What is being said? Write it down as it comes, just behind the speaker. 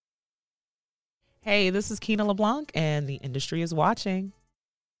Hey, this is Keena LeBlanc, and the industry is watching.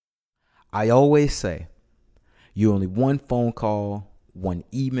 I always say, you only one phone call, one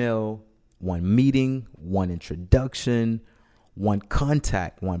email, one meeting, one introduction, one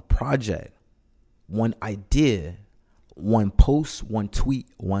contact, one project, one idea, one post, one tweet,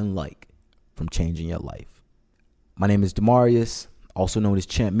 one like from changing your life. My name is Demarius, also known as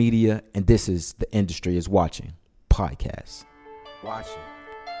Champ Media, and this is The Industry is Watching podcast. Watching.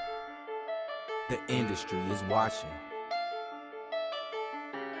 The industry is watching.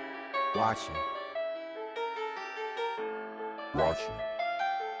 Watching. Watching.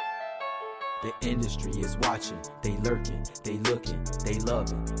 The industry is watching. They lurking, they looking, they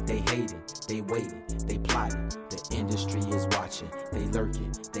loving, they hating, they waiting, they plotting. The industry is watching. They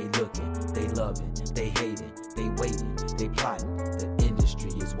lurking, they looking, they loving, they hating, they waiting, they plotting. The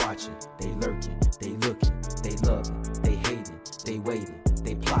industry is watching. They lurking, they looking, they loving, they hating, they waiting,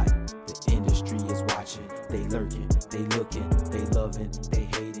 they plotting. The industry is watching. They lurking, they looking, they loving, they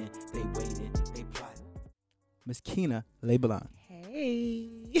hating, they waiting, they plotting. Miss Keena LeBlanc. Hey.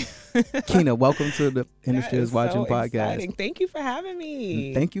 Keena, welcome to the Industry That is is Watching so podcast. exciting. Thank you for having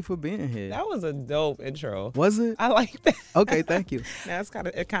me. Thank you for being here. That was a dope intro. Was it? I like that. Okay, thank you. That's kind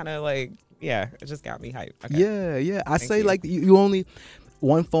of like, it just got me hyped. Okay. Yeah. I Thank say you. like you only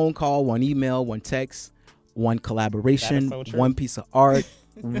one phone call, one email, one text, one collaboration, That is so true. one piece of art,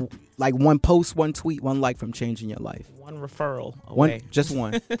 like one post, one tweet, one like from changing your life. One referral One, away. just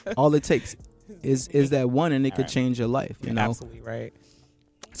one. All it takes is that one, and it could right. change your life. You You're know. absolutely right.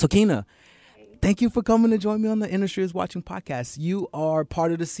 So Keena, thank you for coming to join me on the Industry is Watching podcast. You are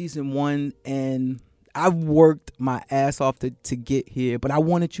part of the season 1, and I've worked my ass off to get here, but I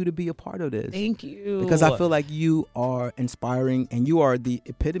wanted you to be a part of this. Thank you. Because I feel like you are inspiring, and you are the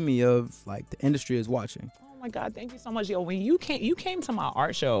epitome of like the industry is watching. Oh my God, thank you so much. Yo, when you came to my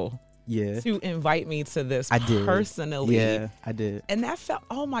art show Yeah, to invite me to this I did personally. Yeah, I did. And that felt,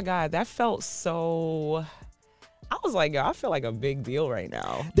 oh my God, that felt so, I was like, yo, I feel like a big deal right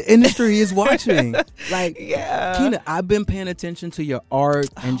now. The industry is watching. Like, Yeah. Keena, I've been paying attention to your art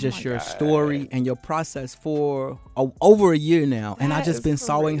and Oh just my your God. story and your process for over a year now. And I That just is been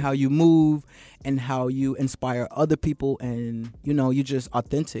sawing crazy. how you move and how you inspire other people, and you're just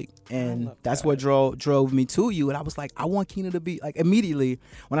authentic. And love that's that. what drove me to you. And I was like, I want Keena to be like, immediately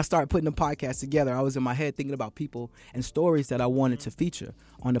when I started putting the podcast together, I was in my head thinking about people and stories that I wanted to feature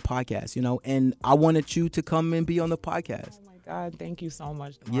on the podcast, and I wanted you to come and be on the podcast. Oh my God, thank you so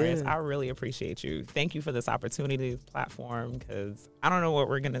much, Demarius. Yeah. I really appreciate you. Thank you for this opportunity, this platform, because I don't know what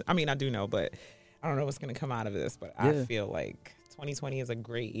I do know, but I don't know what's going to come out of this, but I Yeah. feel like 2020 is a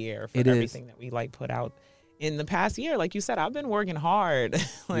great year for It is. everything that we put out in the past year. Like you said, I've been working hard.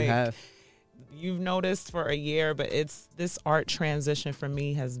 You have. You've noticed for a year, but this art transition for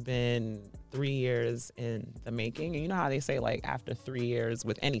me has been 3 years in the making. And you know how they say, like, after 3 years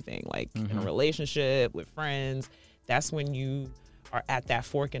with anything, like in a relationship, with friends, that's when you are at that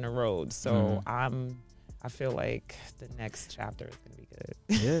fork in the road. So I feel like the next chapter is going to be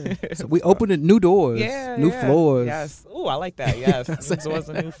good. Yeah. So we opened new doors, new floors. Yes. Ooh, I like that. Yes. New doors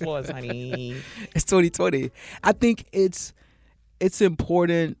and new floors, honey. It's 2020. I think it's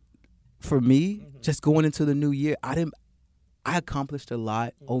important for me just going into the new year. I accomplished a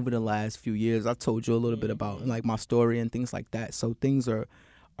lot over the last few years. I told you a little bit about like my story and things like that. So things are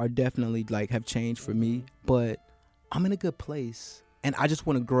definitely like have changed for me, but I'm in a good place and I just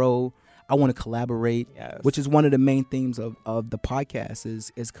want to grow. I want to collaborate, Yes. which is one of the main themes of the podcast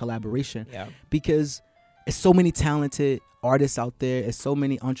is collaboration. Yeah. Because there's so many talented artists out there. There's so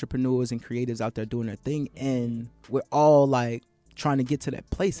many entrepreneurs and creatives out there doing their thing. And we're all like trying to get to that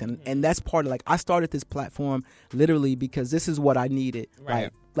place. And that's part of like, I started this platform literally because this is what I needed,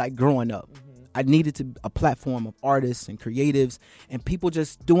 Right. like growing up. I needed a platform of artists and creatives and people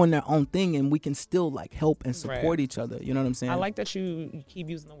just doing their own thing, and we can still like help and support each other. You know what I'm saying? I like that you keep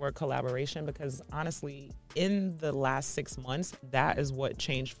using the word collaboration, because honestly, in the last 6 months, that is what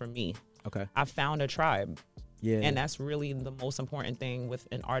changed for me. Okay. I found a tribe. Yeah. And that's really the most important thing with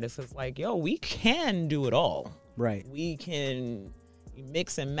an artist. Is like, yo, we can do it all. Right. We can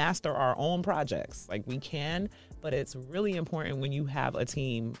mix and master our own projects. Like, we can, but it's really important when you have a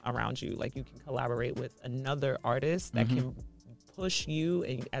team around you. Like, you can collaborate with another artist that can push you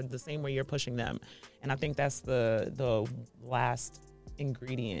and at the same way you're pushing them. And I think that's the last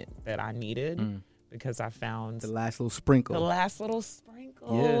ingredient that I needed, because I found The last little sprinkle.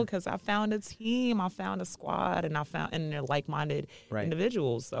 Yeah. Because I found a team, I found a squad, and they're like-minded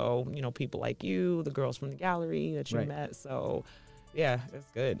individuals. So, people like you, the girls from the gallery that you met. So, yeah, it's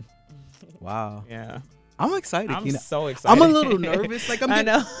good. Wow. Yeah. I'm excited. I'm Keena. so excited. I'm a little nervous. Like I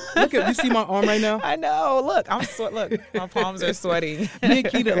know. Look at you. See my arm right now. I know. Look, look, my palms are sweaty. Me and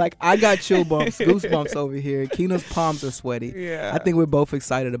Keena, like I got chill bumps, goosebumps over here. Keena's palms are sweaty. Yeah. I think we're both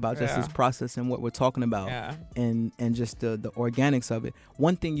excited about just this process and what we're talking about, and just the organics of it.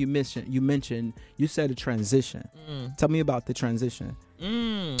 One thing you mentioned, you said a transition. Tell me about the transition.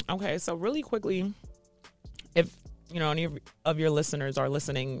 Okay, so really quickly, if any of your listeners are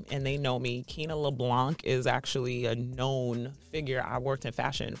listening and they know me, Keena LeBlanc is actually a known figure. I worked in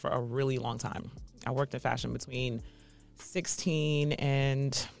fashion for a really long time. I worked in fashion between 16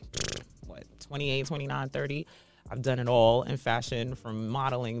 and 28, 29, 30. I've done it all in fashion, from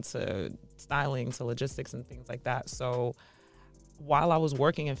modeling to styling to logistics and things like that. So while I was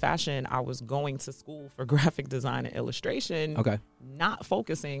working in fashion, I was going to school for graphic design and illustration, not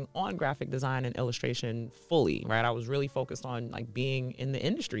focusing on graphic design and illustration fully, right? I was really focused on like being in the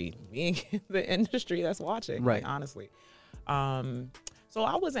industry that's watching, right? Like, honestly. So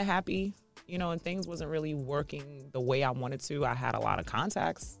I wasn't happy, and things wasn't really working the way I wanted to. I had a lot of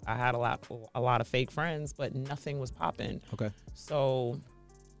contacts. I had a lot of fake friends, but nothing was popping. Okay. So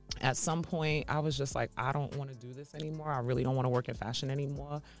at some point, I was just like, I don't want to do this anymore. I really don't want to work in fashion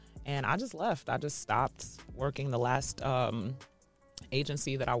anymore. And I just left. I just stopped working. The last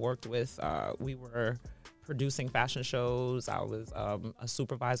agency that I worked with, we were producing fashion shows. I was a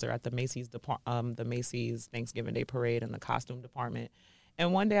supervisor at the Macy's Thanksgiving Day Parade in the costume department.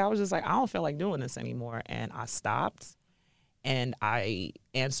 And one day I was just like, I don't feel like doing this anymore. And I stopped and I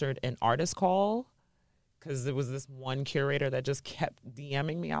answered an artist call, because there was this one curator that just kept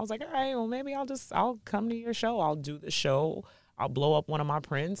DMing me. I was like, all right, well, maybe I'll come to your show. I'll do the show. I'll blow up one of my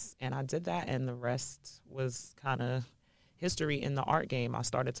prints. And I did that. And the rest was kind of history in the art game. I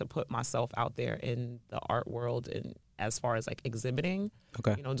started to put myself out there in the art world, and as far as like exhibiting,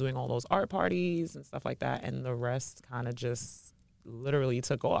 doing all those art parties and stuff like that. And the rest kind of just literally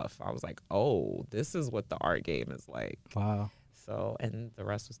took off. I was like, oh, this is what the art game is like. Wow. So, and the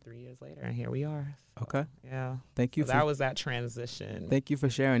rest was 3 years later, and here we are. So, okay. Yeah. Thank you. So that was that transition. Thank you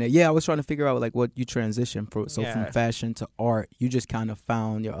for sharing it. Yeah, I was trying to figure out like what you transitioned from. So from fashion to art, you just kind of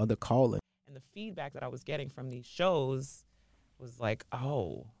found your other calling. And the feedback that I was getting from these shows was like,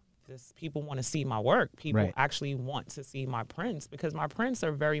 oh, people want to see my work. People actually want to see my prints, because my prints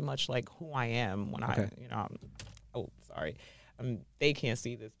are very much like who I am when they can't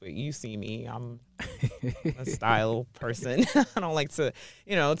see this, but you see me. I'm a style person. I don't like to,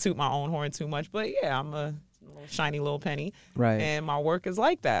 toot my own horn too much, but yeah, I'm a little shiny little penny. Right. And my work is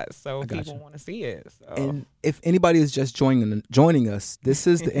like that. So people want to see it. So. And if anybody is just joining us, this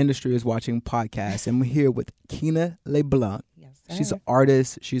is the Industry is Watching podcast, and we're here with Keena LeBlanc. Yes, she's an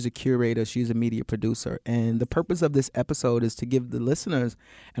artist. She's a curator. She's a media producer. And the purpose of this episode is to give the listeners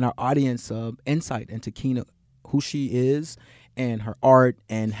and our audience insight into Keena, who she is, and her art,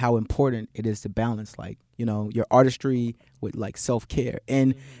 and how important it is to balance, like, your artistry with like self-care.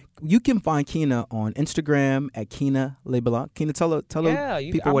 And you can find Keena on Instagram at Keena LeBlanc. Keena, tell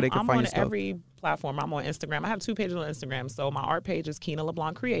people where they can find your stuff. I'm on every platform. I'm on Instagram. I have 2 pages on Instagram. So my art page is Keena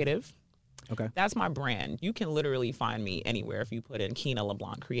LeBlanc Creative. Okay. That's my brand. You can literally find me anywhere if you put in Keena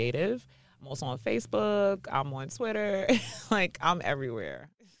LeBlanc Creative. I'm also on Facebook. I'm on Twitter. Like, I'm everywhere.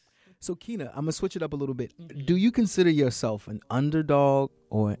 So, Keena, I'm going to switch it up a little bit. Mm-hmm. Do you consider yourself an underdog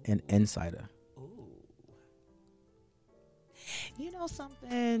or an insider? Ooh. You know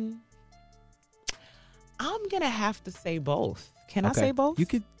something? I'm going to have to say both. Can I say both? You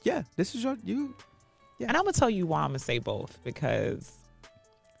could, yeah. This is you. Yeah. And I'm going to tell you why I'm going to say both. Because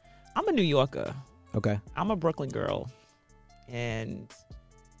I'm a New Yorker. Okay. I'm a Brooklyn girl. And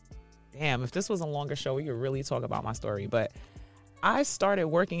damn, if this was a longer show, we could really talk about my story. But I started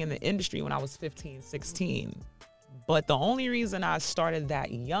working in the industry when I was 15, 16. But the only reason I started that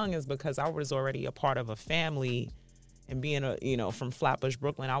young is because I was already a part of a family, and being from Flatbush,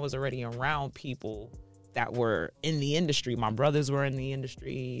 Brooklyn, I was already around people that were in the industry. My brothers were in the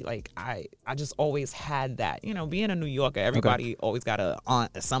industry. Like, I just always had that, being a New Yorker, everybody always got a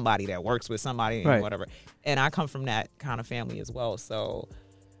aunt or somebody that works with somebody and whatever. And I come from that kind of family as well. So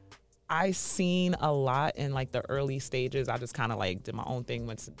I seen a lot in like the early stages. I just kind of like did my own thing,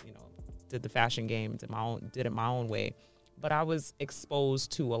 did the fashion game, did it my own way. But I was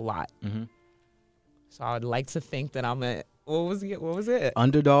exposed to a lot. Mm-hmm. So I would like to think that I'm what was it?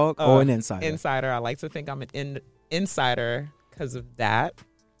 Underdog or an insider? Insider. I like to think I'm an insider because of that.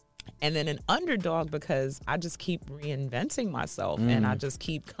 And then an underdog because I just keep reinventing myself and I just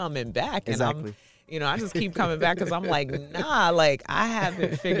keep coming back. Exactly. And You know, I just keep coming back because I'm like, nah, like I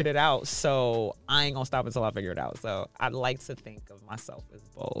haven't figured it out. So I ain't going to stop until I figure it out. So I'd like to think of myself as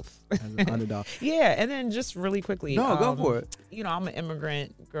both. As an underdog. Yeah. And then just really quickly. No, go for it. You know, I'm an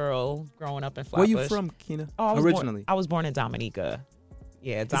immigrant girl growing up in Where Flatbush. you from, Kina? Oh, originally? I was born in Dominica.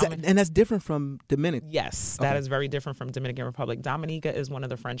 Yeah, And that's different from Dominican. Yes, that is very different from Dominican Republic. Dominica is one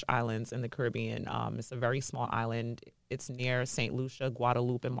of the French islands in the Caribbean. It's a very small island. It's near St. Lucia,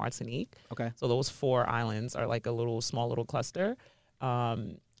 Guadeloupe, and Martinique. Okay. So those 4 islands are like a small little cluster.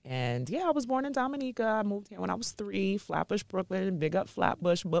 And yeah, I was born in Dominica. I moved here when I was 3. Flatbush, Brooklyn. Big up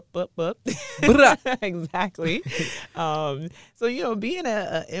Flatbush. Bup. Exactly. So, you know, being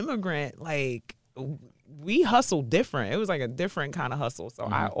an immigrant, like, we hustle different. It was like a different kind of hustle. So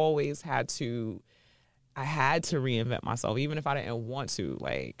I always had to reinvent myself, even if I didn't want to.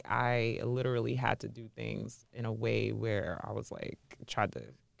 Like, I literally had to do things in a way where I was like, tried to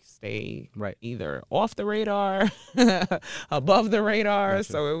stay either off the radar, above the radar.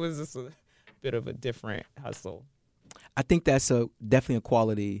 Gotcha. So it was just a bit of a different hustle. I think that's definitely a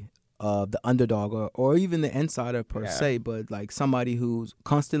quality of the underdog or even the insider per se, but like somebody who's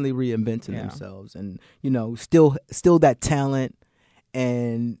constantly reinventing themselves and, you know, still that talent,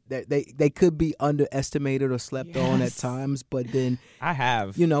 and that they could be underestimated or slept on at times, but then I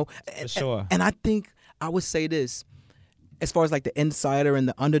have, you know, for sure. And I think I would say this, as far as like the insider and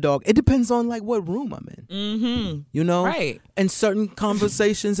the underdog, it depends on like what room I'm in. Mm-hmm. You know, right? In certain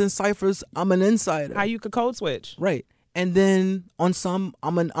conversations and ciphers, I'm an insider. How you could code switch, right? And then on some,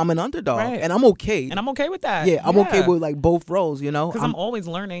 I'm an underdog, and I'm okay. And I'm okay with that. Yeah, I'm okay with like both roles, you know? Because I'm always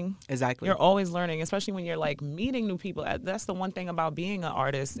learning. Exactly. You're always learning, especially when you're like meeting new people. That's the one thing about being an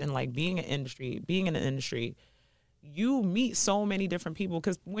artist and like being in the industry. You meet so many different people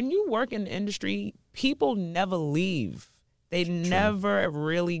because when you work in the industry, people never leave. They never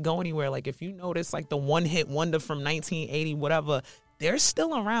really go anywhere. Like if you notice like the one-hit wonder from 1980, whatever, they're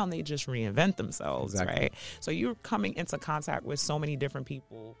still around. They just reinvent themselves, right? So you're coming into contact with so many different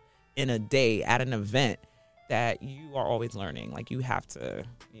people in a day at an event that you are always learning. Like you have to,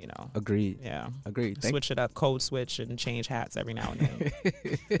 you know. Agreed. Yeah. Agreed. Switch it up, code switch, and change hats every now and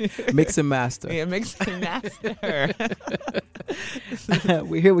then. Mix and master. Yeah, mix and master.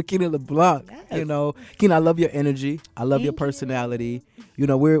 We're here with Kina LeBlanc. Yes. You know, Kina, I love your energy. I love your personality. You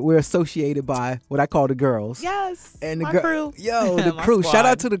know, we're associated by what I call the girls. Yes. And the crew. Yo, the crew. Squad. Shout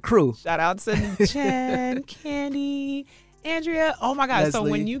out to the crew. Shout out to Jen, Candy, Andrea. Oh my God. So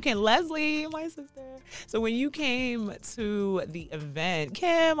when you Leslie, my sister. So when you came to the event,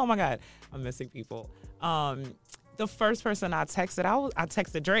 Kim, oh my God, I'm missing people. The first person I texted, I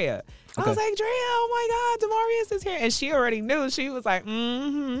texted Drea. I was like, Drea, oh my God, Demarius is here. And she already knew. She was like,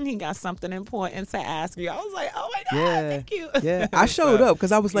 he got something important to ask you. I was like, oh my God, thank you. Yeah, I showed up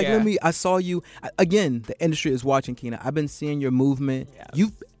because I was like, I saw you. Again, the industry is watching, Kina. I've been seeing your movement.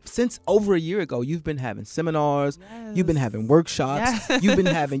 Yes. Since over a year ago, you've been having seminars, you've been having workshops, you've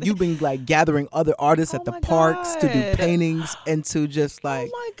been like gathering other artists at the parks to do paintings and to just like.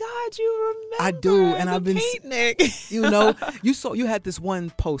 Oh my God, you remember? I do, and I've been, paintnik. You know, you had this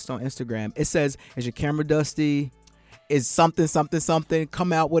one post on Instagram. It says, "Is your camera dusty? Is something?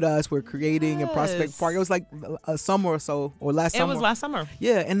 Come out with us. We're creating in Prospect Park." It was like a summer or so, or last summer. It was last summer.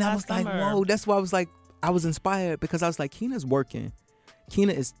 Yeah, and I was like, whoa. That's why I was like, I was inspired because I was like, Kina's working.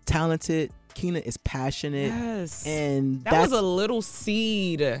 Kina is talented. Kina is passionate. Yes. And that was a little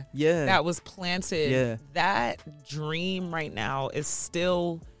seed that was planted. Yeah. That dream right now is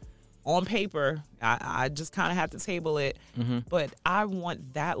still on paper. I just kind of have to table it. Mm-hmm. But I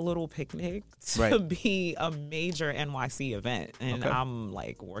want that little picnic to be a major NYC event. And I'm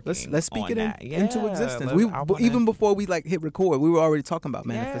like working Let's speak on it that. into existence. Even before we like hit record, we were already talking about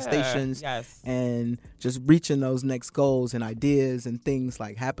manifestations and just reaching those next goals and ideas and things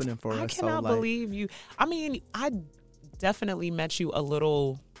like happening for us. I cannot believe you. I mean, I definitely met you a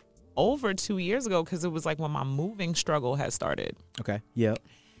little over 2 years ago because it was like when my moving struggle had started. Okay. Yep.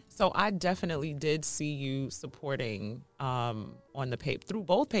 So I definitely did see you supporting on the page through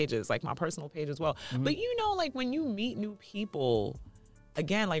both pages, like my personal page as well. Mm-hmm. But you know, like when you meet new people,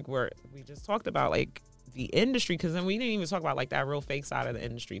 again, like we just talked about like the industry, because then we didn't even talk about like that real fake side of the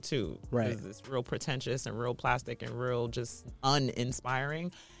industry too. Right. It's real pretentious and real plastic and real just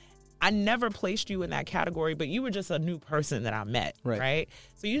uninspiring. I never placed you in that category, but you were just a new person that I met, right?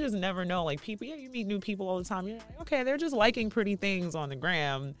 So you just never know. Like people, you meet new people all the time. You're like, okay, they're just liking pretty things on the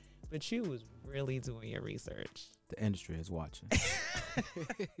gram, but you was really doing your research. The industry is watching.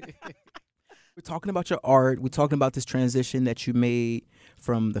 We're talking about your art. We're talking about this transition that you made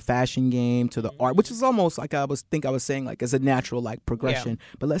from the fashion game to the art, which is almost like I was saying, like, as a natural like progression.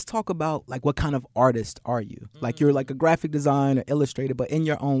 Yeah. But let's talk about like what kind of artist are you? Like, you're like a graphic designer, illustrator, but in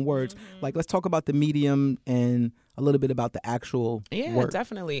your own words. Like, let's talk about the medium and a little bit about the actual work.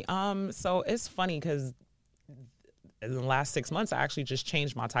 Definitely. So it's funny because in the last 6 months, I actually just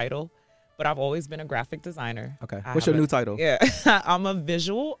changed my title. But I've always been a graphic designer. Okay. What's your new title? Yeah. I'm a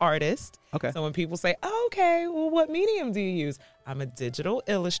visual artist. Okay. So when people say, oh, okay, well, what medium do you use? I'm a digital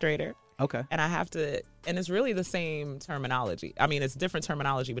illustrator. Okay. And I have to, and it's really the same terminology. I mean, it's different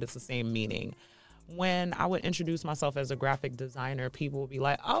terminology, but it's the same meaning. When I would introduce myself as a graphic designer, people would be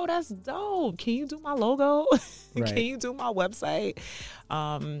like, oh, that's dope. Can you do my logo? Right. Can you do my website?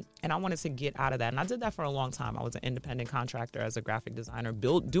 And I wanted to get out of that. And I did that for a long time. I was an independent contractor as a graphic designer,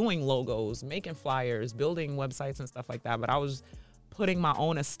 doing logos, making flyers, building websites and stuff like that. But I was putting my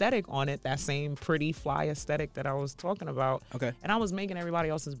own aesthetic on it, that same pretty fly aesthetic that I was talking about. Okay. And I was making everybody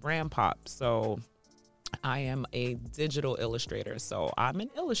else's brand pop. So I am a digital illustrator. So I'm an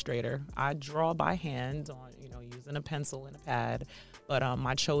illustrator. I draw by hand on, using a pencil and a pad. But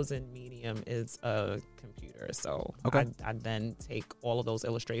my chosen medium is a computer. So okay. I then take all of those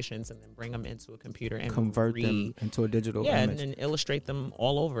illustrations and then bring them into a computer and convert them into a digital image. and then illustrate them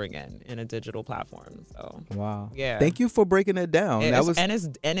all over again in a digital platform. So wow. Yeah. Thank you for breaking it down.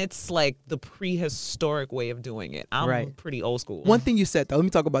 It's like the prehistoric way of doing it. I'm pretty old school. One thing you said though, let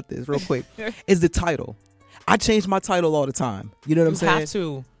me talk about this real quick, is the title. I change my title all the time. You know what I'm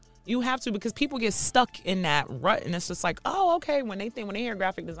saying? You have to, because people get stuck in that rut, and it's just like, oh, okay. When they hear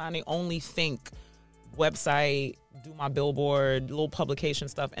graphic design, they only think website, do my billboard, little publication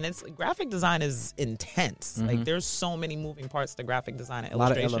stuff, and it's graphic design is intense. Mm-hmm. Like, there's so many moving parts to graphic design and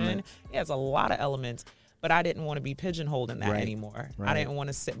illustration. Yeah, it's a lot of elements. But I didn't want to be pigeonholed in that anymore. Right. I didn't want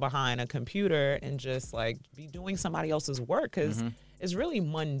to sit behind a computer and just like be doing somebody else's work, because it's really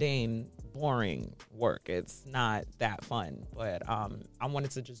mundane, boring work. It's not that fun. But I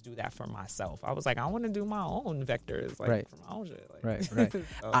wanted to just do that for myself. I was like, I want to do my own vectors, like for my own shit. Like, right.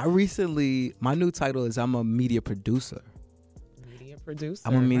 So. My new title is I'm a media producer.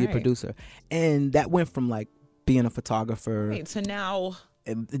 I'm a media producer. And that went from like being a photographer to now.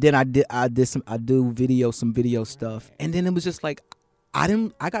 And then I do some video stuff, and then it was just like I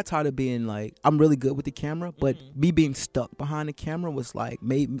got tired of being like, I'm really good with the camera, but me being stuck behind the camera was like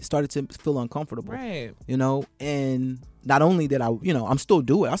started to feel uncomfortable, right? And not only that I still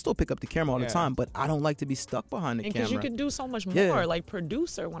do it, I still pick up the camera all the time, but I don't like to be stuck behind the camera, because you could do so much more. Like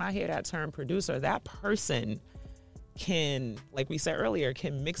producer, when I hear that term producer, that person can, like we said earlier,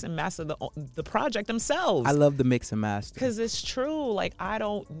 can mix and master the project themselves. I love the mix and master, because it's true. Like, I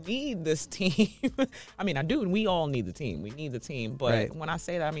don't need this team. I mean, I do. We all need the team. We need the team. But when I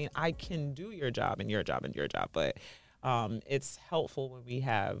say that, I mean, I can do your job and your job and your job. But it's helpful when we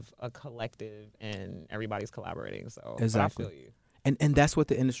have a collective and everybody's collaborating. So exactly. But I feel you. And that's what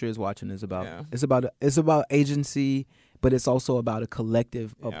the industry is watching is about. Yeah. It's about agency, but it's also about a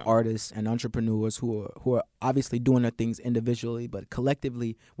collective of artists and entrepreneurs who are obviously doing their things individually, but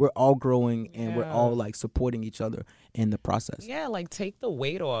collectively we're all growing and we're all like supporting each other in the process. Yeah, like take the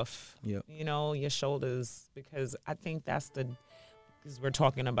weight off, your shoulders, because I think because we're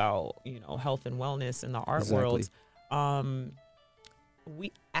talking about, health and wellness in the art world.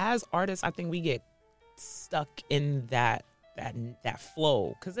 We as artists, I think we get stuck in that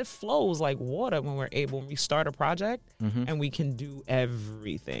flow, because it flows like water when we start a project and we can do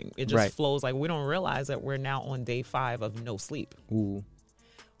everything. It just flows. Like, we don't realize that we're now on day 5 of no sleep. Ooh.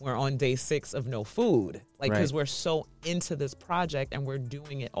 We're on day 6 of no food. Like, because we're so into this project and we're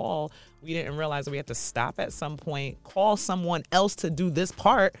doing it all, we didn't realize that we had to stop at some point, call someone else to do this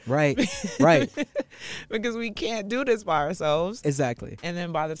part. Right. Because we can't do this by ourselves. Exactly. And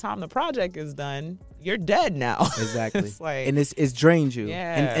then by the time the project is done, you're dead now. Exactly. It's like, and it's drained you.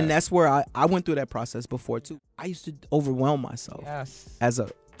 Yeah. And that's where I went through that process before too. I used to overwhelm myself as a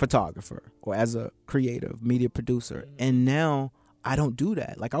photographer or as a creative media producer. And now I don't do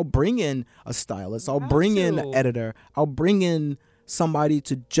that. Like, I'll bring in a stylist, I'll bring in an editor, I'll bring in somebody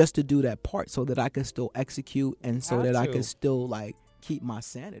to do that part so that I can still execute and so that I can still like keep my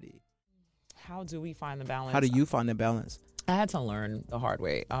sanity. How do we find the balance? How do you find the balance? I had to learn the hard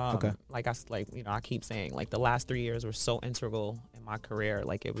way. I keep saying, like, the last 3 years were so integral in my career.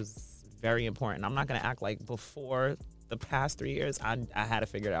 Like, it was very important. I'm not going to act like before the past 3 years, I had to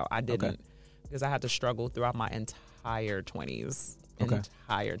figure it out. I didn't, because I had to struggle throughout my entire 20s.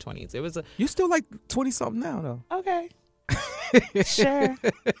 Entire 20s. It was you still like 20 something now though. Okay. Sure.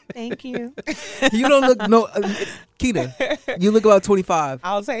 Thank you. You don't look Keita. You look about 25.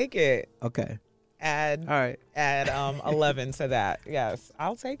 I'll take it. Okay. add All right. add 11 to that. Yes,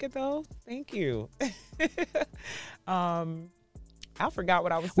 I'll take it though. Thank you. I forgot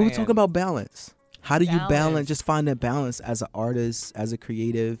what I was saying. We were talking about balance. How do you Balance. just find that balance as an artist, as a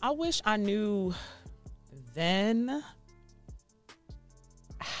creative? I wish I knew then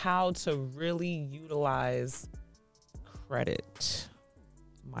how to really utilize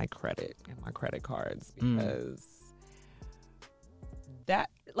my credit and my credit cards, because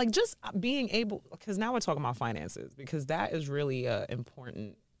that, like, just being able, because now we're talking about finances, because that is really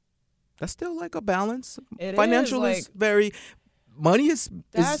important. That's still like a balance. It Financial is, is very, money is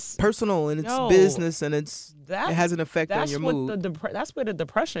personal and it's business and it has an effect on your mood. That's where the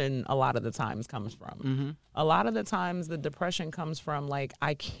depression a lot of the times comes from. Mm-hmm. A lot of the times the depression comes from, like,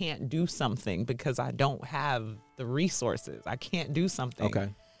 I can't do something because I don't have the resources. I can't do something. Okay.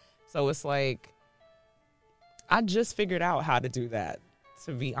 So it's like, I just figured out how to do that,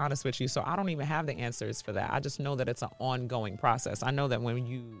 to be honest with you. So I don't even have the answers for that. I just know that it's an ongoing process. I know that when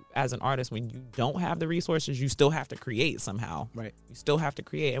you, as an artist, when you don't have the resources, you still have to create somehow. Right. You still have to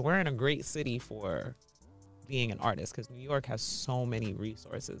create. And we're in a great city for being an artist, because New York has so many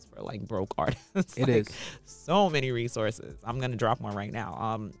resources for, like, broke artists. It is. So many resources. I'm going to drop one right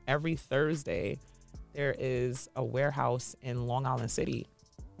now. Every Thursday, there is a warehouse in Long Island City.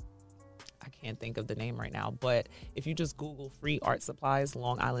 I can't think of the name right now, but if you just Google free art supplies,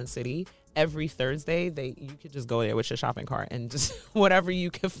 Long Island City, every Thursday, you could just go there with your shopping cart and just whatever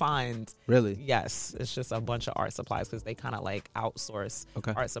you can find. Really? Yes. It's just a bunch of art supplies, because they kind of like outsource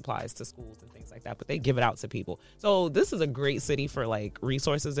art supplies to schools and things like that, but they give it out to people. So this is a great city for, like,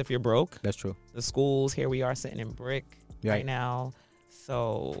 resources if you're broke. That's true. The schools, here we are sitting in Brick right now.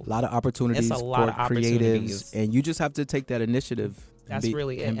 So a lot of opportunities it's a lot for of opportunities. creatives, and you just have to take that initiative. That's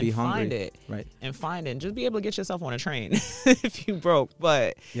really it. And be hungry. Find it. Right. And find it. And just be able to get yourself on a train if you broke.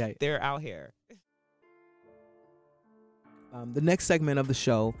 But they're out here. The next segment of the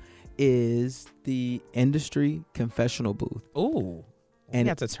show is the industry confessional booth. Ooh. And you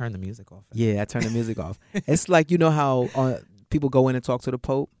have to turn the music off. Yeah, I turn the music off. It's like, you know how people go in and talk to the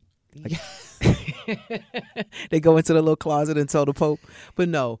Pope? Like, they go into the little closet and tell the Pope. But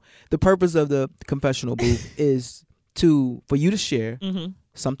no, the purpose of the confessional booth is for you to share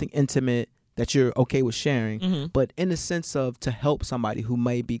something intimate that you're okay with sharing, but in the sense of to help somebody who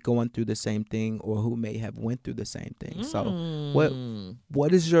may be going through the same thing or who may have went through the same thing. So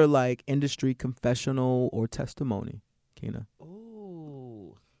what is your, like, industry confessional or testimony, Kina?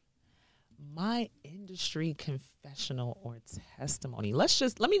 Ooh, my industry confessional or testimony. Let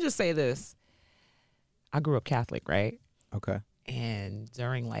me just say this. I grew up Catholic, right? Okay. And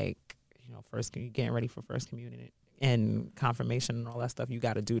during, like, getting ready for First Communion and confirmation and all that stuff, you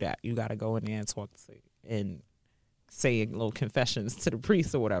got to do that. You got to go in there and talk and say little confessions to the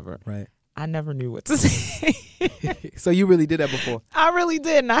priest or whatever. Right. I never knew what to say. So you really did that before? I really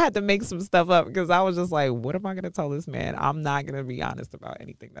did, and I had to make some stuff up, because I was just like, what am I going to tell this man? I'm not going to be honest about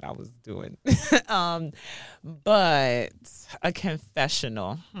anything that I was doing. But a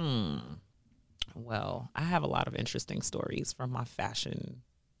confessional. Well, I have a lot of interesting stories from my fashion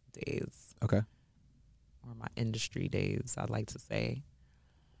days. Okay. Or my industry days, I'd like to say.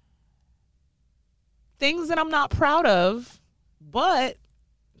 Things that I'm not proud of, but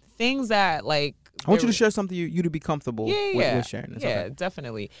things that, like, I want you to share something you to be comfortable with sharing. It's okay.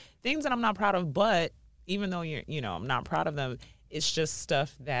 Definitely. Things that I'm not proud of, but even though I'm not proud of them, it's just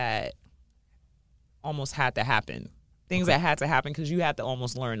stuff that almost had to happen. Things that had to happen because you had to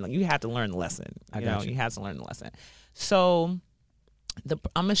almost learn. You had to learn the lesson. You had to learn the lesson. So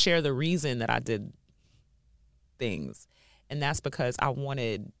I'm gonna share the reason that I did things, and that's because I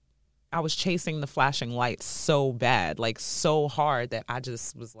was chasing the flashing lights so bad, like so hard, that I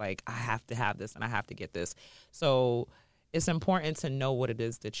just was like, I have to have this and I have to get this. So it's important to know what it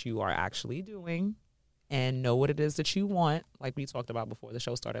is that you are actually doing and know what it is that you want. Like we talked about before the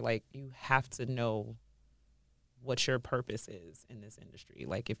show started, like, you have to know what your purpose is in this industry.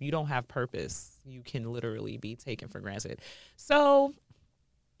 Like, if you don't have purpose, you can literally be taken for granted. So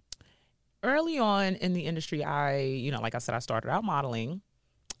early on in the industry, like I said, I started out modeling.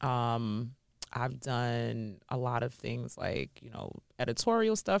 I've done a lot of things like,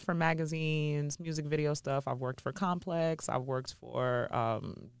 editorial stuff for magazines, music video stuff. I've worked for Complex. I've worked for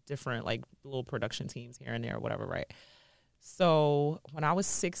different, like, little production teams here and there, whatever, right? So when I was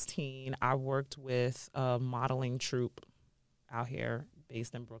 16, I worked with a modeling troupe out here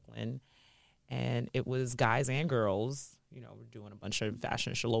based in Brooklyn. And it was guys and girls, we're doing a bunch of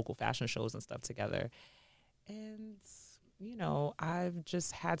local fashion shows and stuff together. And, I've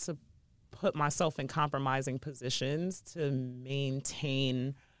just had to put myself in compromising positions to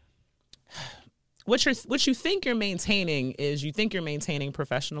maintain what you think you're maintaining is you think you're maintaining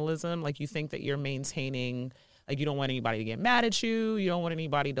professionalism. Like you think that you're maintaining, like you don't want anybody to get mad at you. You don't want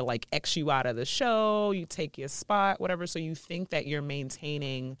anybody to like X you out of the show. You take your spot, whatever. So you think that you're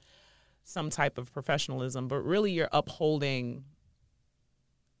maintaining some type of professionalism, but really you're upholding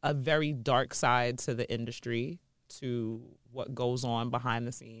a very dark side to the industry, to what goes on behind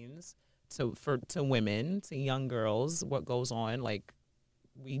the scenes, to women, to young girls, what goes on. Like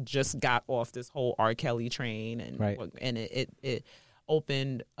we just got off this whole R. Kelly train, and right. And it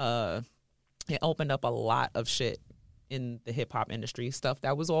opened up a lot of shit in the hip hop industry, stuff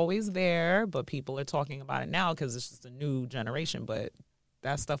that was always there, but people are talking about it now because it's just a new generation. But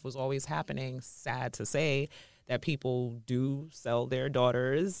that stuff was always happening. Sad to say that people do sell their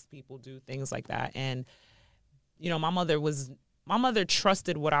daughters, people do things like that. And, you know, my mother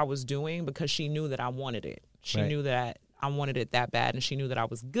trusted what I was doing because she knew that I wanted it. She knew that I wanted it that bad, and she knew that I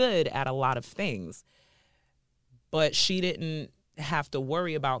was good at a lot of things. But she didn't have to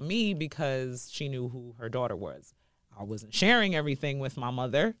worry about me because she knew who her daughter was. I wasn't sharing everything with my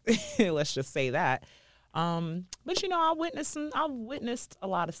mother. Let's just say that. But you know, I've witnessed a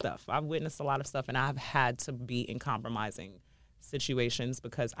lot of stuff. And I've had to be in compromising situations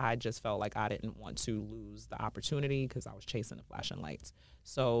because I just felt like I didn't want to lose the opportunity because I was chasing the flashing lights.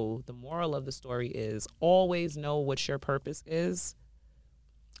 So the moral of the story is always know what your purpose is.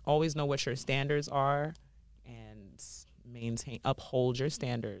 Always know what your standards are, and uphold your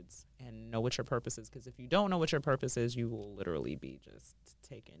standards and know what your purpose is. Because if you don't know what your purpose is, you will literally be just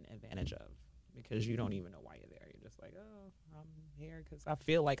taken advantage of, because you don't even know why you're there. You're just like, oh, I'm here because I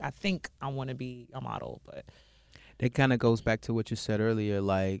think I want to be a model. But that kind of goes back to what you said earlier,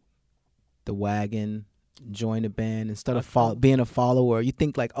 like the wagon, join the band instead of being a follower. You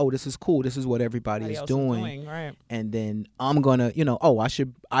think like, oh, this is cool. This is what everybody is doing. Right. And then I'm gonna, you know, oh, I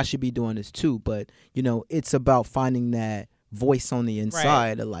should be doing this too. But you know, it's about finding that voice on the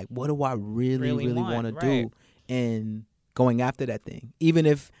inside of like, what do I really want to do, and going after that thing, even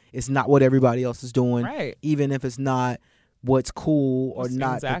if it's not what everybody else is doing, even if it's not what's cool or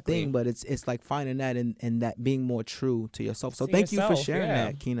not the thing, but it's like finding that and that being more true to yourself. So thank you for sharing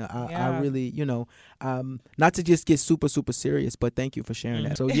that, Kina. I really, you know, not to just get super serious, but thank you for sharing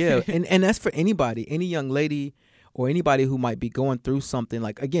that. So yeah, and that's for anybody, any young lady or anybody who might be going through something.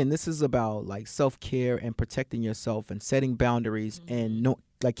 Like, again, this is about like self-care and protecting yourself and setting boundaries and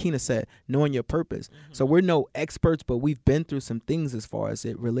like Kina said, knowing your purpose. So we're no experts, but we've been through some things as far as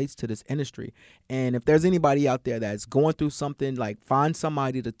it relates to this industry. And if there's anybody out there that's going through something, like find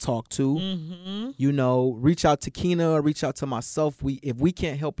somebody to talk to, you know, reach out to Kina or reach out to myself. If we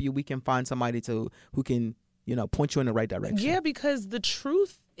can't help you, we can find somebody who can, you know, point you in the right direction. Yeah, because the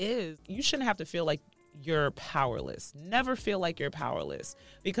truth is you shouldn't have to feel like you're powerless. Never feel like you're powerless,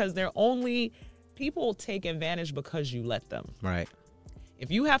 because people take advantage because you let them. Right.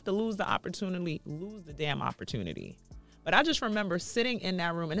 If you have to lose the opportunity, lose the damn opportunity. But I just remember sitting in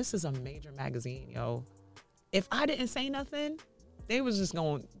that room, and this is a major magazine, yo. If I didn't say nothing, they was just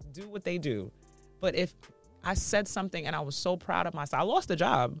going to do what they do. But if I said something and I was so proud of myself, I lost the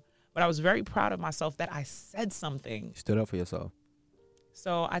job, but I was very proud of myself that I said something. You stood up for yourself.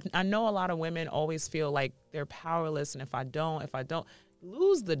 So I know a lot of women always feel like they're powerless, and if I don't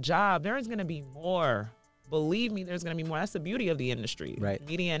lose the job, there is going to be more. Believe me, there's going to be more. That's the beauty of the industry. Right.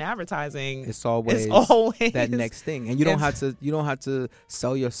 Media and advertising. It's always that next thing. And you don't have to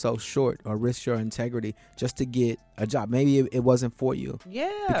sell yourself short or risk your integrity just to get a job. Maybe it wasn't for you. Yeah.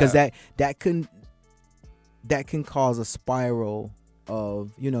 Because that can cause a spiral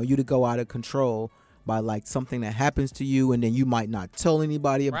of, you know, you to go out of control by like something that happens to you, and then you might not tell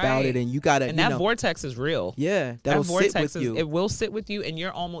anybody about it, and you gotta. And that vortex is real. Yeah, that vortex sit with you. It will sit with you, and you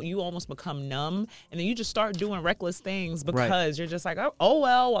almost become numb, and then you just start doing reckless things because you're just like, oh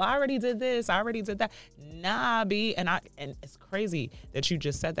well, I already did this, I already did that. Nah, B, and it's crazy that you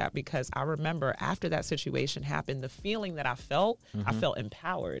just said that, because I remember after that situation happened, the feeling that I felt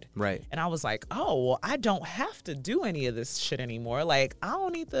empowered. Right. And I was like, oh, well, I don't have to do any of this shit anymore. Like, I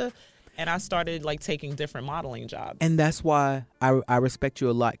don't need to. And I started like taking different modeling jobs. And that's why I respect you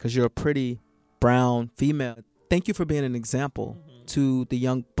a lot, because you're a pretty brown female. Thank you for being an example to the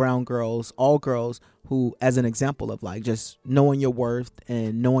young brown girls, all girls, who, as an example of like just knowing your worth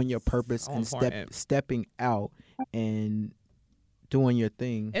and knowing your purpose and stepping out and doing your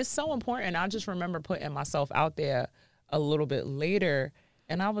thing. It's so important. I just remember putting myself out there a little bit later,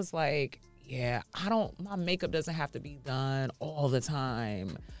 and I was like, yeah, my makeup doesn't have to be done all the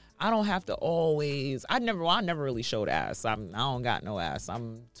time. I don't have to always. I never really showed ass. I don't got no ass.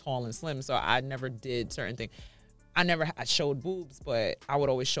 I'm tall and slim, so I never did certain things. I showed boobs, but I would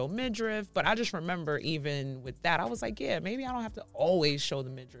always show midriff. But I just remember even with that, I was like, yeah, maybe I don't have to always show the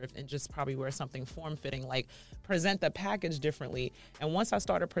midriff and just probably wear something form-fitting, like present the package differently. And once I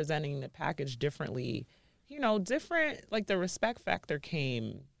started presenting the package differently, you know, different, like the respect factor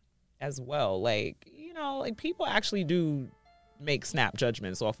came as well. Like, you know, like people actually do make snap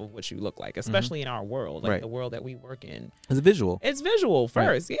judgments off of what you look like, especially in our world, like the world that we work in. It's visual. It's visual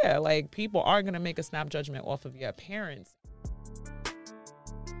first, yeah. Like people are gonna make a snap judgment off of your appearance.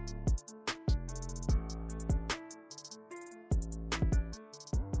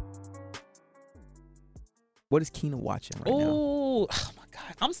 What is Keena watching right now? Oh my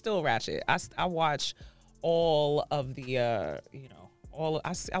God, I'm still ratchet. I watch all of the you know,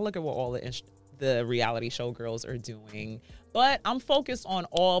 I look at what all the reality show girls are doing, but I'm focused on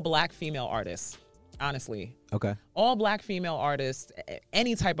all Black female artists, honestly. Okay. All Black female artists,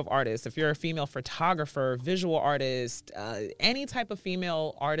 any type of artist. If you're a female photographer, visual artist, any type of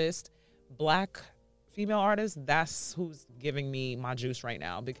female artist, Black female artist, that's who's giving me my juice right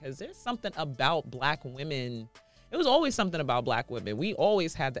now, because there's something about Black women. It was always something about Black women. We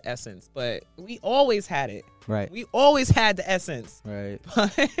always had the essence, but we always had it. Right. We always had the essence. Right.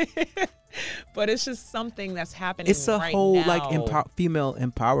 But it's just something that's happening. It's a right whole now. like female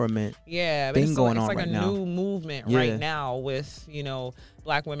empowerment. Yeah, thing going on it's like right a now. new movement right now with, you know,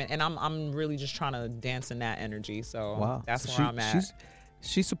 Black women, and I'm really just trying to dance in that energy. So that's where I'm at.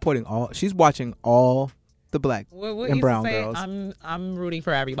 She's supporting all. She's watching all the Black what and you brown say, girls. I'm rooting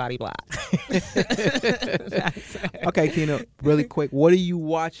for everybody Black. Okay, Keena, really quick. What are you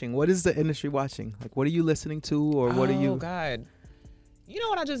watching? What is the industry watching? Like, what are you listening to, or what are you? Oh God. You know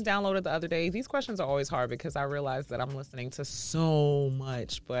what I just downloaded the other day? These questions are always hard because I realize that I'm listening to so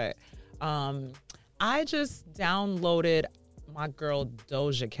much. But I just downloaded my girl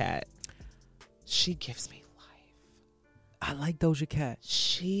Doja Cat. She gives me life. I like Doja Cat.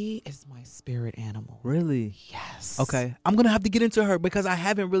 She is my spirit animal. Really? Yes. Okay. I'm going to have to get into her because I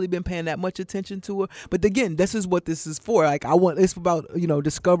haven't really been paying that much attention to her. But again, this is what this is for. Like, it's about, you know,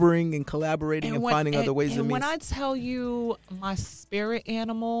 discovering and collaborating and finding other ways to meet. And when I tell you my spirit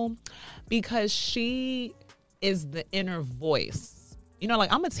animal, because she is the inner voice. You know,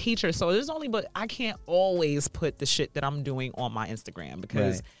 like I'm a teacher, so but I can't always put the shit that I'm doing on my Instagram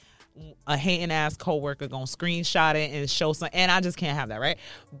because a hating ass coworker gonna screenshot it and show some, and I just can't have that, right?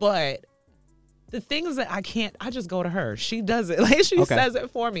 But the things that I just go to her. She does it. Like she says it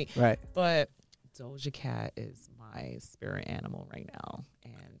for me. Right. But Doja Cat is my spirit animal right now,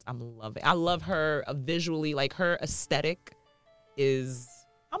 and I'm loving. I love her visually. Like her aesthetic is.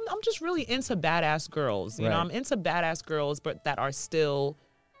 I'm just really into badass girls. You know, I'm into badass girls, but that are still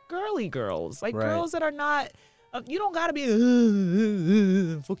girly girls. Like girls that are not. You don't gotta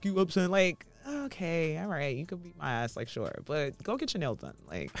be fuck you up, son. Like, okay, all right, you could beat my ass, like, sure, but go get your nails done,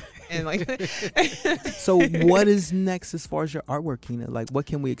 like, and like. So, what is next as far as your artwork, Keena? Like, what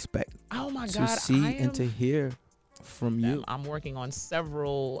can we expect? Oh my to God, see and to hear from you? I'm working on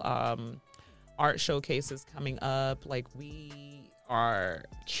several art showcases coming up. Like, we are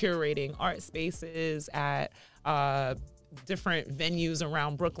curating art spaces at different venues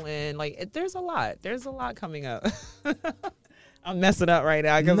around Brooklyn. Like there's a lot coming up. I'm messing up right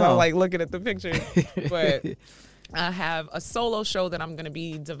now because I'm like looking at the pictures, but I have a solo show that I'm going to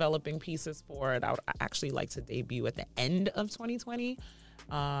be developing pieces for, and I would actually like to debut at the end of 2020.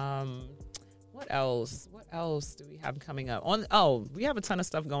 What else do we have coming up? We have a ton of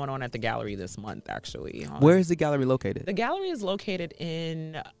stuff going on at the gallery this month, actually. Where is the gallery located? The gallery is located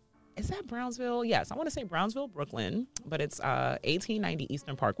in, is that Brownsville? Yes, I want to say Brownsville, Brooklyn, but it's 1890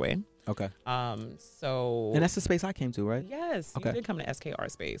 Eastern Parkway. Okay. And that's the space I came to, right? Yes. Okay. You did come to SKR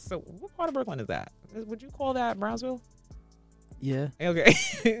space. So what part of Brooklyn is that? Would you call that Brownsville? Yeah. Okay.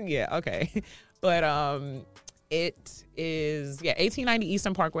 Yeah. Okay. But it is 1890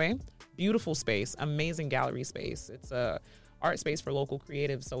 Eastern Parkway. Beautiful space, amazing gallery space. It's a art space for local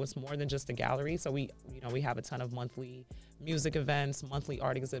creatives, so it's more than just a gallery. So we have a ton of monthly music events, monthly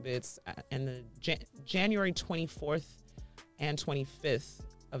art exhibits, and the January 24th and 25th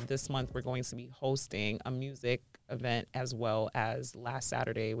of this month, we're going to be hosting a music event as well as last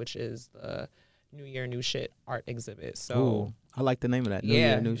Saturday, which is the New Year, New Shit art exhibit. So ooh, I like the name of that. New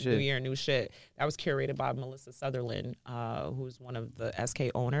Year, New Shit. New Year, New Shit. That was curated by Melissa Sutherland, who's one of the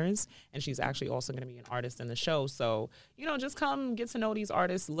SK owners, and she's actually also going to be an artist in the show. So, just come get to know these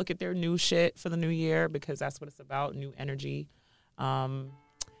artists, look at their new shit for the new year, because that's what it's about, new energy.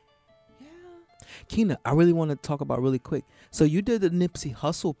 Keena, I really want to talk about really quick. So you did the Nipsey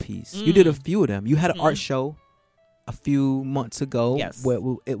Hussle piece. You did a few of them. You had an art show a few months ago. Yes. Where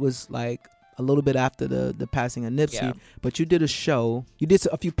it was like a little bit after the passing of Nipsey. Yeah. But you did a show. You did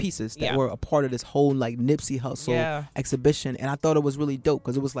a few pieces that Yeah. were a part of this whole like Nipsey Hussle Yeah. exhibition, and I thought it was really dope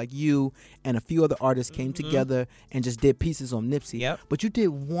because it was like you and a few other artists came together and just did pieces on Nipsey. Yep. But you did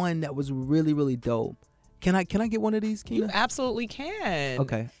one that was really, really dope. Can I get one of these, You Kina? absolutely can.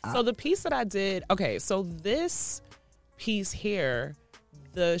 Okay. So the piece that I did, so this piece here,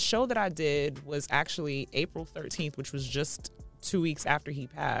 the show that I did was actually April 13th, which was just 2 weeks after he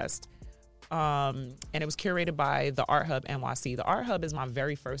passed. And it was curated by the Art Hub NYC. The Art Hub is my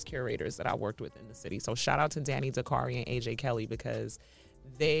very first curators that I worked with in the city. So shout out to Danny Dakari and AJ Kelly because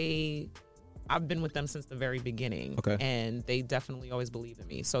I've been with them since the very beginning. Okay. And they definitely always believed in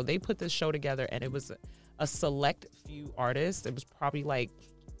me. So they put this show together and it was a select few artists. It was probably like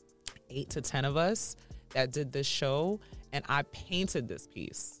 8 to 10 of us that did this show. And I painted this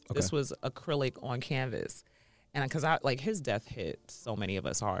piece. Okay. This was acrylic on canvas. And because his death hit so many of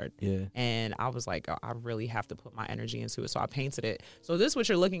us hard. Yeah. And I was like, I really have to put my energy into it. So I painted it. So this, what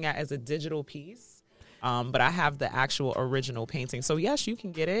you're looking at, is a digital piece. But I have the actual original painting. So yes, you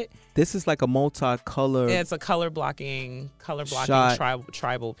can get it. This is like a multi-color It's a color blocking Shot.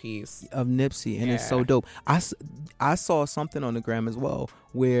 tribal piece. of Nipsey, and it's so Yeah. dope. I saw something on the gram as well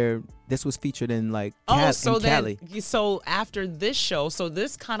where this was featured in like So in Cali. so after this show, so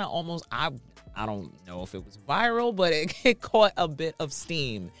this kind of almost, I don't know if it was viral, but it caught a bit of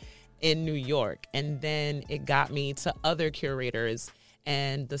steam in New York. And then it got me to other curators,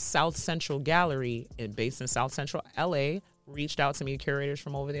 and the South Central Gallery, based in South Central LA, reached out to me. Curators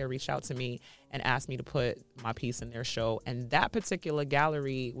from over there reached out to me and asked me to put my piece in their show. And that particular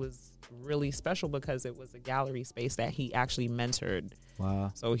gallery was really special because it was a gallery space that he actually mentored.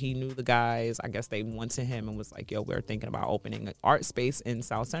 Wow. So he knew the guys. I guess they went to him and was like, yo, we're thinking about opening an art space in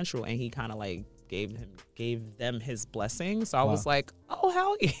South Central. And he kind of like gave them his blessing. So I was like, oh,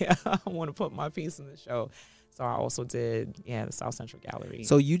 hell yeah. I want to put my piece in the show. So I also did, the South Central Gallery.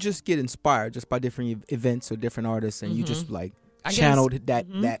 So you just get inspired just by different events or different artists, and you just like I channeled guess-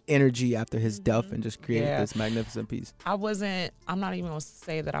 that energy after his death and just created Yeah. this magnificent piece. I'm not even going to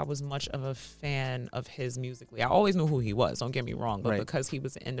say that I was much of a fan of his musically. I always knew who he was, don't get me wrong. But Right. because he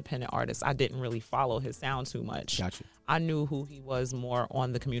was an independent artist, I didn't really follow his sound too much. Gotcha. I knew who he was more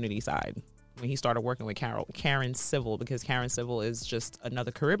on the community side when he started working with Karen Civil, because Karen Civil is just another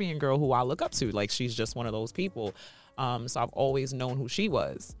Caribbean girl who I look up to. Like, she's just one of those people. So I've always known who she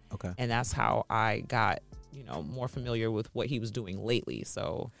was. Okay. And that's how I got, more familiar with what he was doing lately.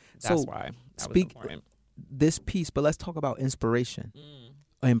 So that's why that was important. This piece, but let's talk about inspiration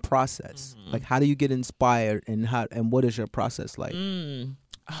and process. Like, how do you get inspired, and what is your process like?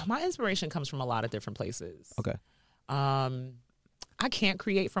 My inspiration comes from a lot of different places. Okay. I can't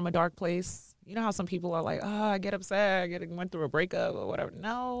create from a dark place. You know how some people are like, I get upset, went through a breakup or whatever.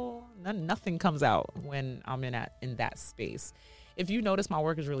 No, nothing comes out when I'm in that space. If you notice, my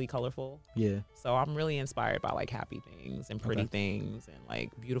work is really colorful. Yeah. So I'm really inspired by like happy things and pretty things and like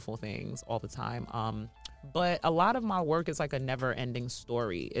beautiful things all the time. But a lot of my work is like a never-ending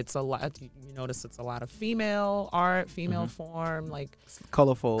story. It's a lot. You notice it's a lot of female art, female form, like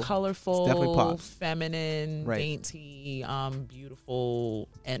Colorful. Definitely colorful, pops. feminine, Right. dainty, beautiful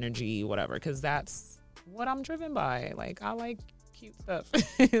energy, whatever. Because that's what I'm driven by. Like, I like cute stuff.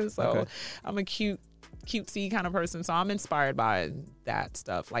 So I'm a cutesy kind of person. So I'm inspired by that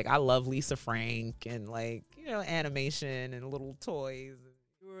stuff. Like, I love Lisa Frank and like, animation and little toys.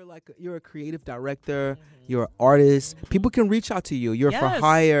 You're a creative director. You're an artist. People can reach out to you. You're for Yes,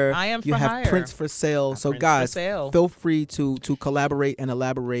 hire. I am You for have hire. prints for sale. So prints for guys, sale. feel free to collaborate and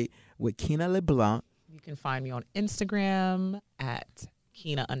elaborate with Kina LeBlanc. You can find me on Instagram at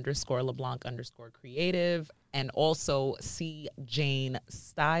Kina_LeBlanc_creative, and also C Jane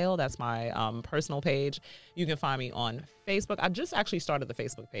Style. That's my personal page. You can find me on Facebook. I just actually started the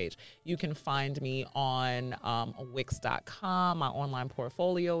Facebook page. You can find me on Wix.com. My online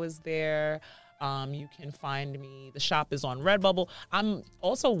portfolio is there. You can find me. The shop is on Redbubble. I'm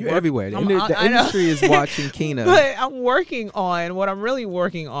also You're everywhere. The I know. industry is watching Kina. But what I'm really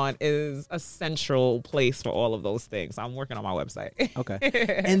working on is a central place for all of those things. I'm working on my website. Okay.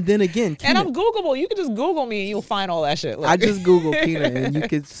 And then again, Kina, And I'm Googleable. You can just Google me and you'll find all that shit. Look. I just Googled Kina and you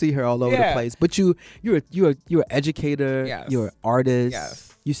can see her all over the Yeah. place. But you're an educator. Yes. You're an artist. Yes.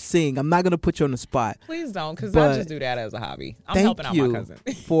 You sing. I'm not gonna put you on the spot. Please don't, because But I just do that as a hobby. I'm Thank helping out you my cousin.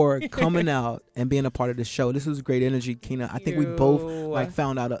 for coming out and being a part of the show. This was great energy, Kina. I think we both you.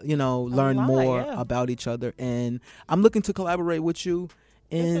 found out, learn lot, more yeah. about each other, and I'm looking to collaborate with you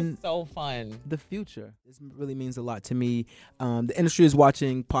in This is so fun. the future. This really means a lot to me. The industry is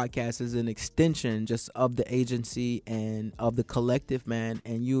watching podcasts as an extension just of the agency and of the collective, man.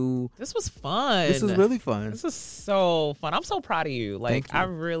 And This was fun. this is really fun. This is so fun. I'm so proud of you. Like, Thank you. I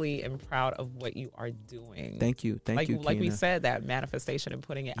really am proud of what you are doing. Thank you. Thank you, Like we Keena. said, that manifestation and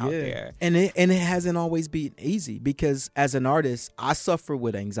putting it out there. And it hasn't always been easy because as an artist, I suffer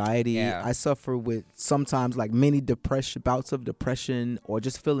with anxiety. Yeah. I suffer with sometimes like many bouts of depression or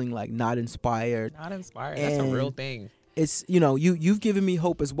just feeling like not inspired. Not inspired. That's a real And thing. It's, you've given me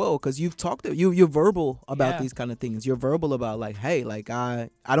hope as well because you've talked you're verbal about Yeah. these kind of things. You're verbal about like, hey, like I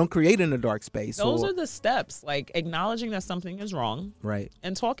don't create in a dark space. Those are the steps, like acknowledging that something is wrong right.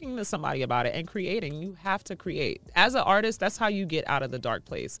 and talking to somebody about it and creating. You have to create. As an artist, that's how you get out of the dark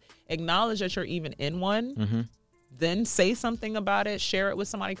place. Acknowledge that you're even in one. Mm-hmm. Then say something about it, share it with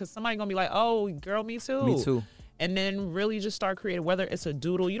somebody, because somebody's going to be like, oh, girl, me too. Me too. And then really just start creating, whether it's a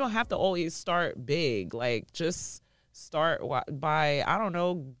doodle. You don't have to always start big. Like, just start by, I don't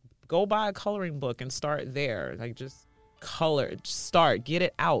know, go buy a coloring book and start there. Like, just color, start, get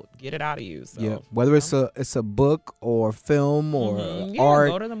it out of you. So, Yeah, whether it's a book or film or art,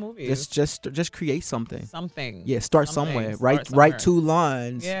 go to the movies. just create something. Something. Yeah, start Something. somewhere. Start Write somewhere. 2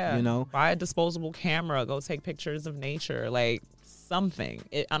 lines. Yeah. Buy a disposable camera. Go take pictures of nature. Like, something.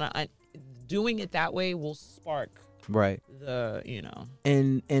 Doing it that way will spark right. the,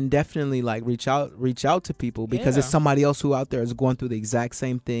 And definitely like reach out to people because it's Yeah. somebody else who out there is going through the exact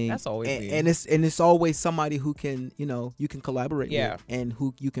same thing. That's always me. and it's always somebody who can you can collaborate Yeah. with and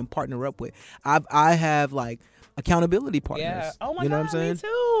who you can partner up with. I have like accountability partners. Yeah. Oh my you know God, what I'm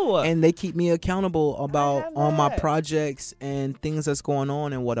saying? me too. And they keep me accountable about have on my that. projects and things that's going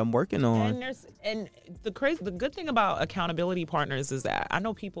on and what I'm working on. And the good thing about accountability partners is that I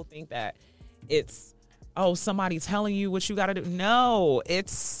know people think that it's, oh, somebody telling you what you got to do. No,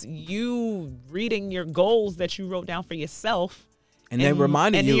 it's you reading your goals that you wrote down for yourself. And then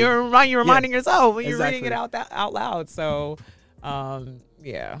reminding and you. you're reminding yourself when you're reading exactly. it out loud. So,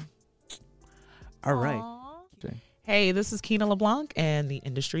 yeah. All right. Aw. Hey, this is Keena LeBlanc, and the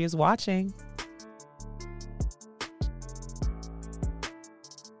industry is watching.